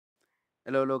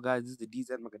Hello guys, this is the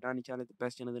DZ Magadani channel, the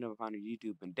best channel that ever found on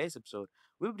YouTube. In today's episode,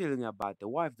 we'll be telling you about the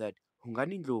wife that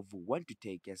Hungani Ndovus want to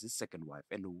take as his second wife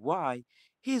and why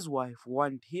his wife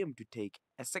want him to take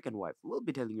a second wife. We'll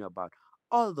be telling you about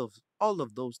all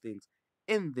of those things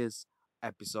in this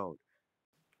episode.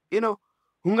 You know,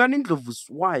 Hungani Ndovus'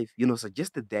 wife,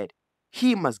 suggested that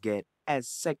he must get a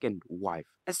second wife.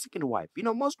 A second wife.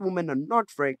 Most women are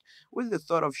not frank with the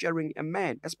thought of sharing a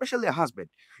man, especially a husband.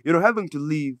 Having to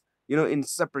live, in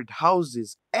separate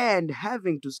houses and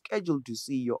having to schedule to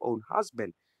see your own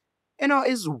husband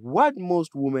is what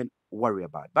most women worry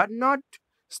about, but not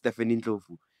Stephanie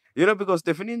Ndlovu. Because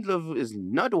Stephanie Ndlovu is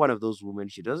not one of those women.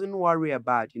 She doesn't worry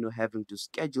about, having to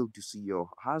schedule to see your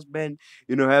husband,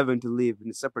 having to live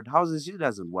in separate houses. She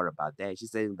doesn't worry about that.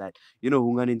 She's saying that,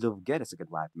 Hungani Ndlovu, get a second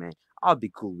wife, man. I'll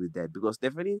be cool with that because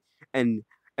Stephanie and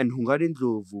Hungani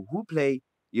Ndlovu, who play,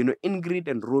 Ingrid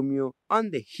and Romeo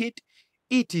on the hit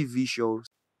ETV shows.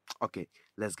 Okay,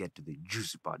 let's get to the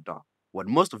juicy part, dog. What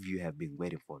most of you have been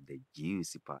waiting for, the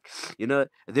juicy part.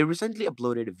 They recently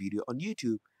uploaded a video on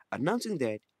YouTube announcing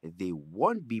that they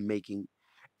won't be making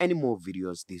any more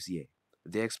videos this year.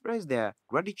 They expressed their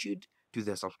gratitude to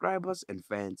their subscribers and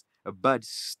fans, but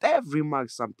Steph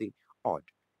remarked something odd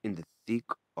in the thick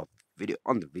of video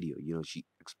on the video. She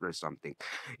expressed something.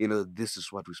 This is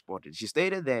what we spotted. She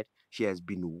stated that she has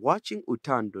been watching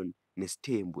Utandon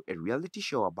Nestembu, a reality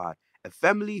show about a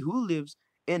family who lives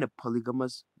in a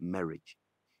polygamous marriage.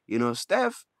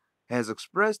 Steph has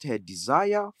expressed her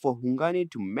desire for Hungani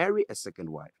to marry a second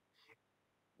wife.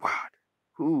 What?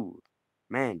 Who?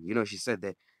 Man, she said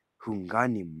that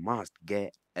Hungani must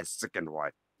get a second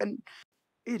wife. And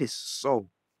it is so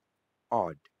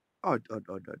odd. Odd, odd,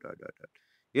 odd, odd, odd, odd,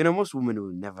 odd. Most women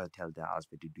will never tell their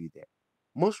husband to do that.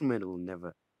 Most women will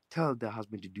never tell their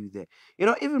husband to do that.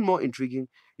 Even more intriguing,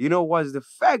 was the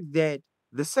fact that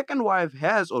the second wife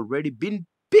has already been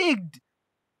picked.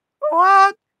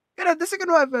 What? The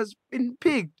second wife has been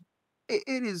picked. It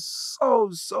is so,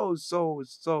 so, so,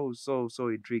 so, so, so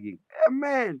intriguing.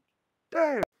 Man,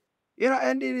 damn.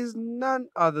 And it is none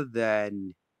other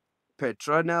than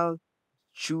Petronel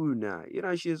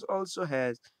Chuna. She also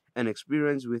has an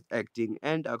experience with acting,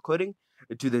 and according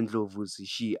to the Ndlovus,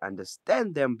 she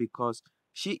understands them because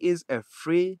she is a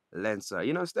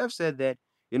freelancer. Steph said that,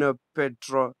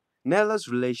 Petronella's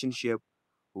relationship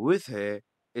with her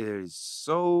is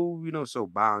so, so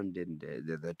bound and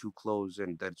they're too close,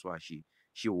 and that's why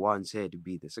she wants her to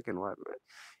be the second wife.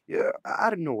 Yeah,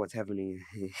 I don't know what's happening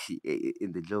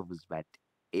in the Ndlovus, but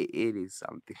it is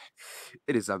something.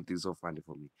 It is something so funny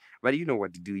for me. But you know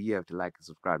what to do. You have to like and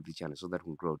subscribe to the channel so that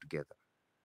we grow together.